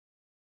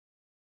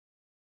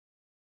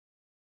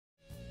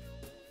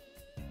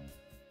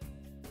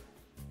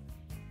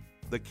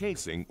The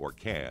casing or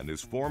can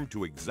is formed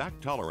to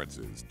exact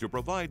tolerances to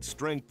provide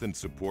strength and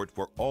support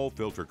for all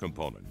filter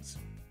components.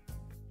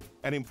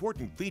 An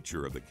important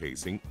feature of the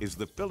casing is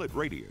the fillet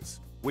radius,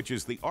 which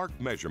is the arc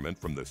measurement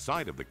from the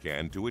side of the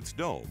can to its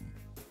dome.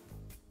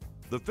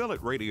 The fillet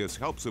radius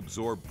helps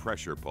absorb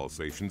pressure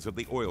pulsations of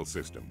the oil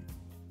system.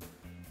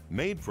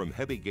 Made from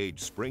heavy gauge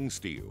spring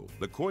steel,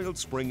 the coiled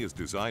spring is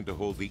designed to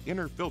hold the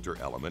inner filter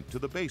element to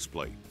the base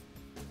plate.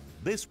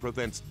 This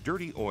prevents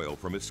dirty oil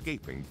from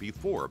escaping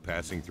before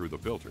passing through the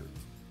filter.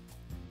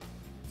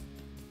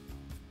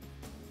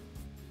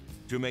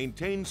 To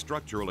maintain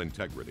structural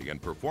integrity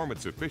and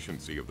performance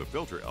efficiency of the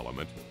filter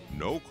element,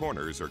 no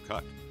corners are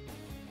cut.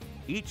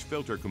 Each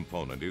filter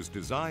component is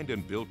designed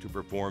and built to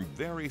perform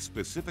very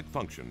specific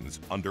functions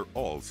under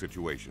all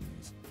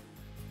situations.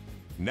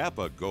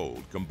 NAPA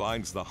Gold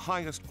combines the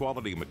highest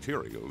quality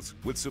materials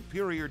with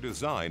superior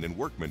design and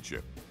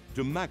workmanship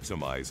to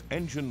maximize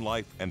engine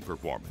life and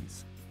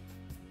performance.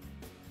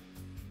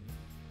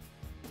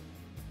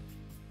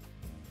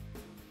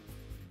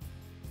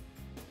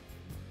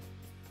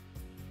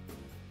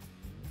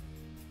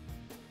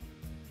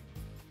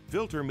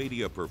 Filter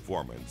media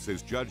performance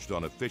is judged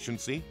on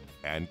efficiency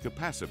and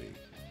capacity.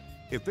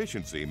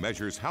 Efficiency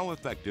measures how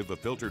effective a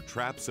filter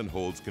traps and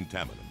holds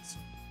contaminants.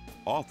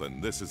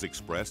 Often, this is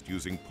expressed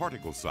using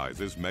particle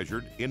sizes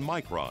measured in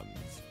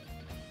microns.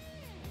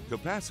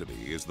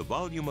 Capacity is the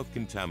volume of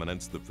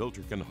contaminants the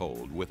filter can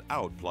hold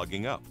without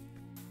plugging up.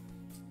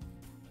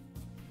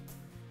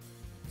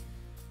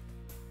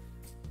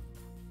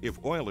 If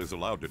oil is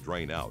allowed to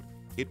drain out,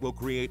 it will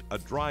create a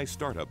dry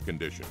startup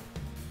condition.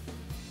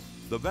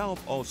 The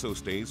valve also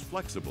stays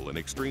flexible in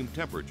extreme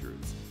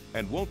temperatures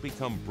and won't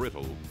become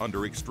brittle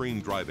under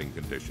extreme driving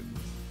conditions.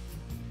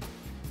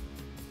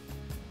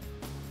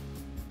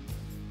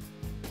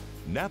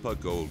 NAPA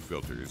Gold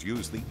filters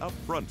use the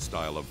up-front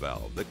style of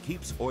valve that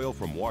keeps oil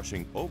from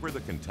washing over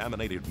the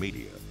contaminated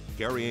media,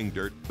 carrying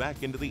dirt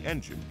back into the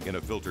engine in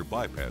a filter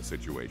bypass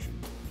situation.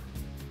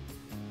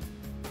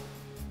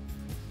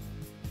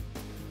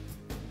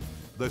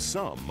 The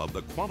sum of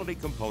the quality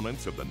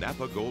components of the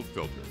NAPA Gold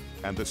filter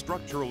and the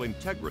structural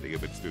integrity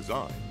of its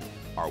design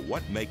are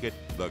what make it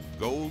the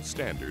gold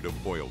standard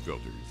of oil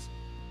filters.